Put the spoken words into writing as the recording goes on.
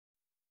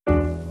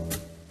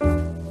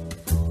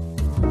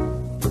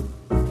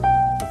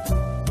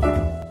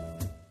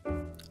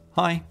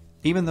Hi!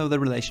 Even though the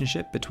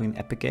relationship between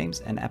Epic Games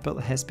and Apple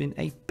has been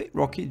a bit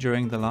rocky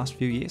during the last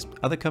few years,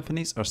 other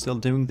companies are still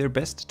doing their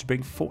best to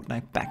bring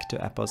Fortnite back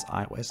to Apple's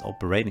iOS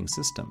operating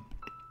system.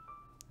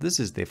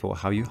 This is therefore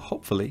how you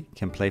hopefully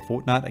can play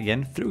Fortnite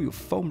again through your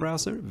phone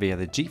browser via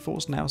the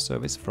GeForce NOW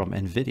service from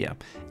Nvidia.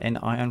 And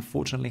I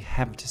unfortunately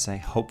have to say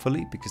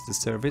hopefully, because the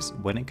service,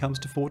 when it comes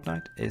to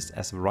Fortnite, is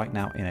as of right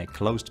now in a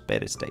closed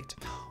beta state.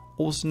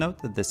 Also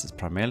note that this is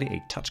primarily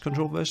a touch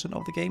control version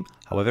of the game,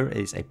 however it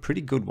is a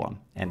pretty good one,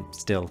 and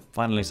still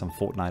finally some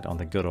Fortnite on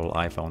the good old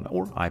iPhone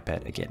or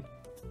iPad again.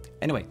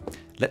 Anyway,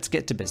 let's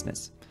get to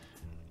business.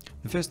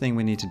 The first thing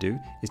we need to do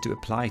is to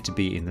apply to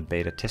be in the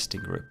beta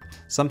testing group,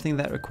 something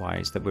that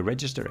requires that we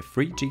register a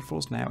free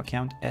GeForce NOW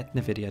account at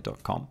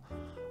nvidia.com.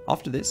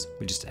 After this,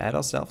 we just add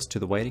ourselves to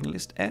the waiting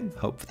list and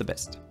hope for the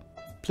best.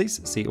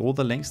 Please see all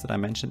the links that I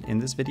mentioned in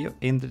this video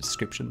in the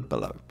description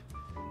below.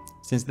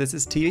 Since this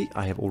is TV,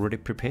 I have already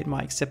prepared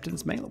my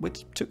acceptance mail,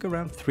 which took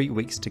around 3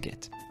 weeks to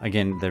get.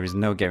 Again, there is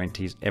no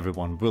guarantees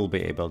everyone will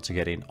be able to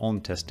get in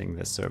on testing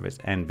this service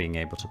and being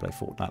able to play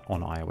Fortnite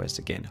on iOS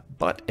again.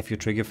 But if your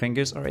trigger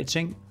fingers are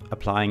itching,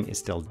 applying is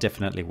still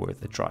definitely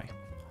worth a try.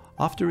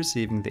 After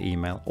receiving the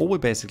email, all we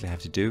basically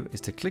have to do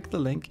is to click the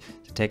link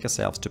to take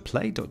ourselves to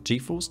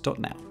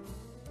play.geforce.now.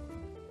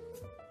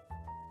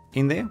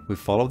 In there, we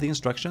follow the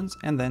instructions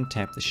and then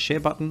tap the share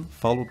button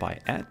followed by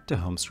add to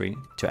home screen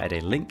to add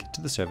a link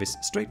to the service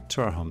straight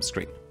to our home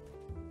screen.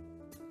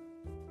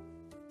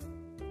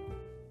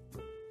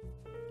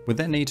 We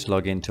then need to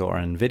log into our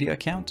Nvidia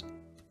account,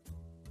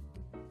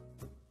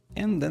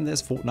 and then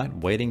there's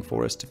Fortnite waiting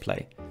for us to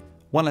play.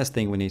 One last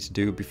thing we need to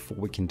do before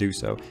we can do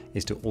so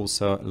is to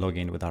also log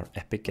in with our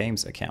Epic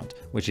Games account,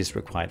 which is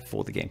required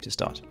for the game to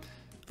start.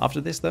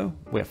 After this though,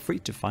 we are free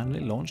to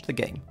finally launch the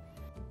game.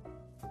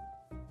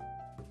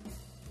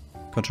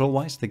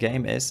 Control-wise, the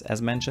game is,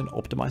 as mentioned,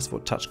 optimized for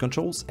touch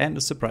controls, and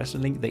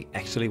surprisingly they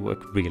actually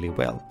work really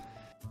well.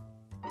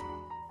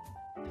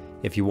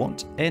 If you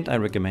want, and I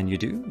recommend you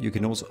do, you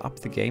can also up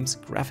the game's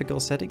graphical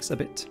settings a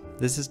bit.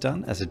 This is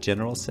done as a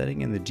general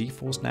setting in the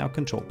GeForce NOW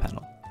control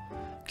panel.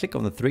 Click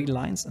on the 3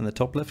 lines in the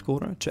top left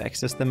corner to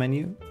access the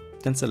menu,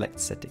 then select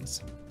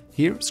Settings.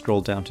 Here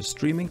scroll down to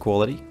Streaming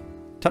Quality,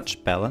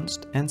 Touch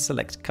Balanced, and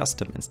select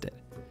Custom instead.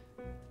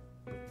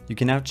 You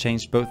can now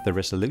change both the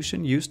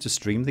resolution used to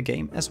stream the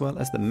game as well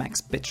as the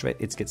max bitrate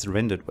it gets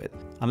rendered with.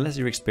 Unless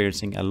you're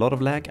experiencing a lot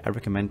of lag, I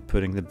recommend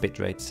putting the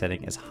bitrate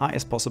setting as high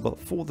as possible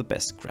for the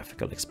best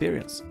graphical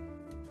experience.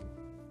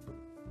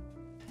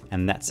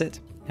 And that's it.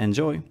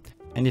 Enjoy!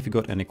 And if you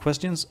got any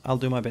questions, I'll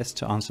do my best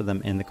to answer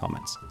them in the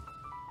comments.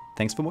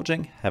 Thanks for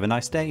watching, have a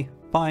nice day,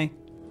 bye!